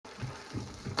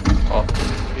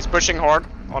pushing hard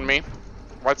on me.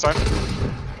 Right side.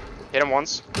 Hit him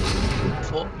once.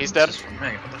 He's dead.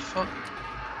 Mate, what the fuck?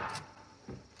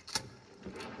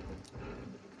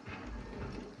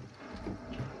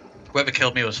 Whoever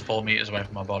killed me was 4 meters away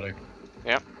from my body.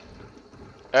 Yeah.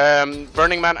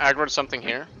 Burning Man aggroed something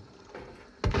here.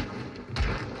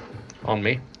 On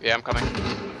me. Yeah, I'm coming.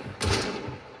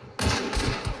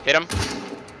 Hit him.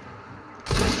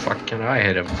 Fuck, can I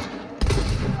hit him?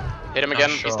 Hit him again,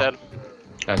 he's dead.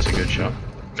 That's a good shot.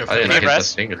 I didn't hit a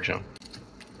single shot.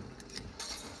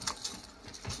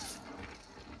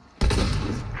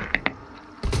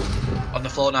 On the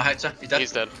floor now, Hector. He's dead.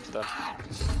 He's dead. He's dead.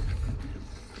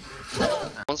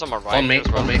 One's on my right. On me,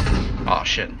 well. on me. Oh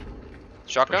shit.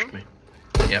 Shotgun? Me.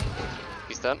 Yep.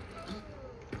 He's dead.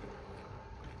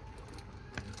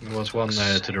 There was one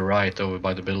to the right over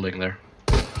by the building there.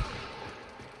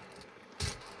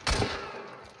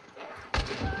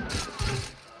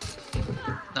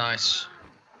 Nice.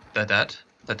 They're dead.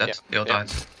 They're dead. Yeah. They all died.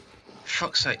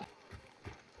 Fuck's sake.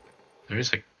 There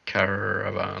is a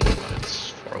caravan, but it's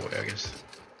far away, I guess.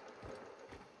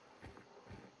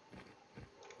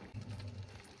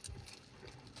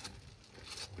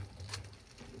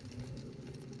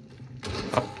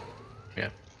 Up. Yeah.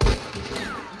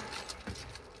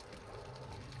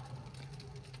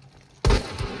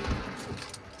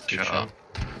 Good shot.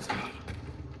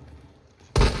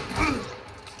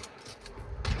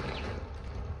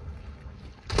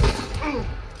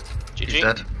 GG. He's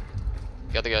dead.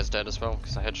 The other guy's dead as well,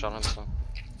 because I headshot him, so.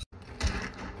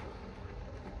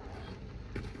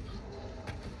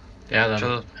 Yeah,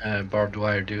 that barbed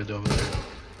wire dude over there.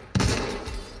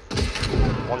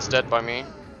 One's dead by me.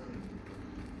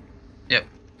 Yep.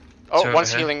 Oh, So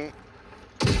one's over here. healing.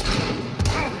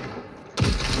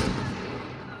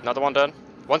 Another one dead.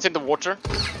 One's in the water.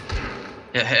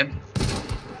 Yeah, hit him.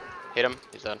 Hit him,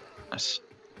 he's dead. Nice.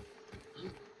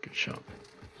 Good shot.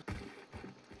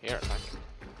 Here, I think.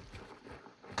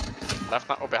 Left,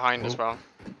 oh, behind as well.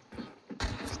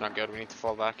 It's not good, we need to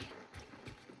fall back.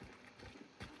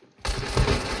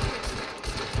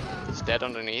 He's dead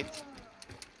underneath.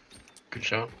 Good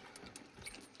shot.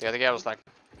 The other guy was like,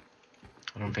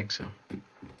 I don't think so.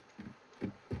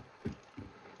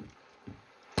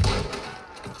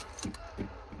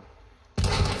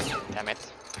 damn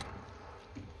it.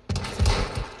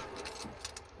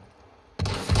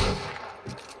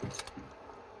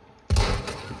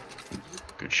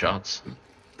 Good shots.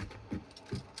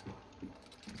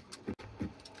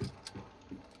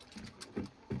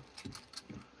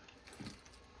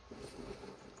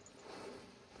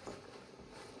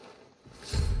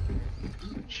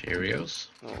 Cheerios.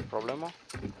 No problemo.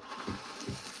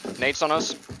 Nades on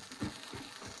us.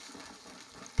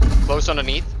 Close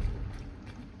underneath.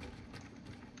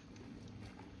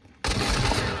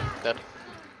 Dead.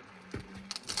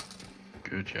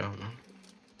 Good job, man.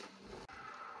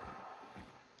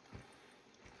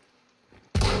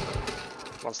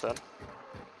 One's dead.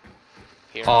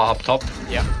 Here. Oh, up top.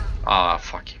 Yeah. Ah,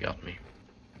 fuck, you got me.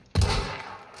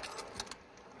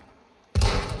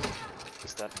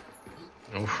 He's dead.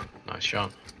 Oof, nice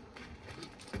shot.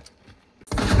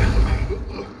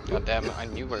 God damn it, I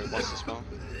knew where he was as well.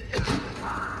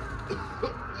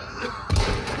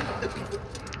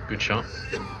 Good shot.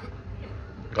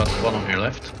 Got one on your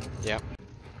left. Yeah.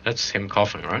 That's him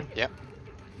coughing, right? Yeah.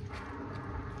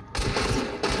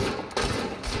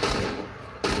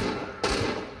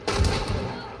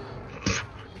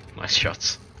 Nice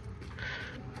shots.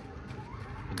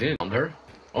 Did under?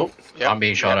 Oh, Yep, I'm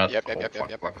being shot yep, at. yep, Oh,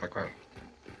 yep, fuck, yep. fuck.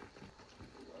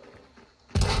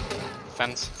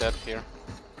 Fence dead here.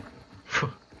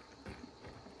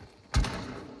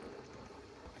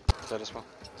 Dead as well.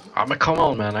 But come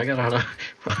on, man, I gotta.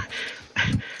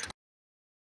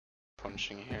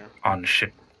 Punching here. On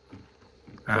ship.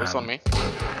 Close on me.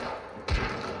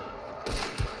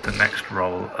 The next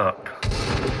roll up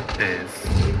is.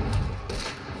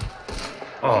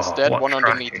 One's Oh, dead, what one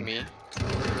underneath tracking. me.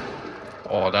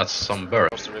 Oh, that's some bird.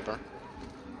 Across the river.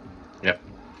 Yep.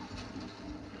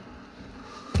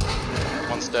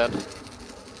 One's dead.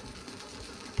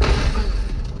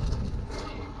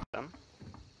 Done.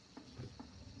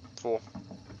 4.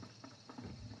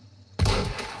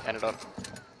 Ended up.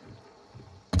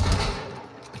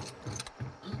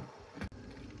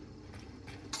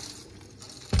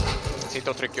 Sitta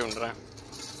och trycka under det.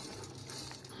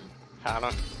 Här nu.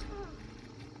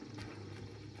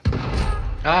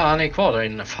 Ja, han är kvar där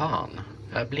inne. Fan.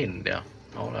 Jag är blind, ja.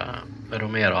 Ja, det är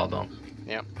Romero hade han.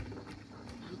 Ja.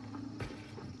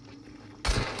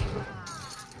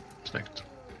 Snyggt.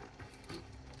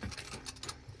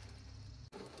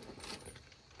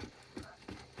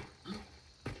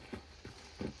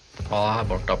 Ja, här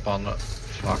borta på andra.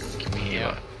 Fuck me.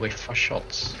 Whiffa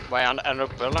shots. Vad är han? Är han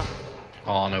uppe eller?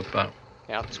 Ja, han är uppe.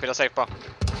 Ja, spela safe bara.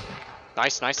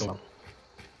 Nice, nice. Då.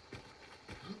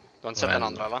 Du har inte sett den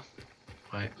andra eller?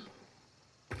 Nej,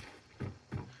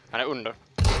 Han är under.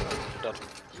 Död.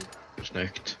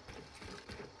 snyggt.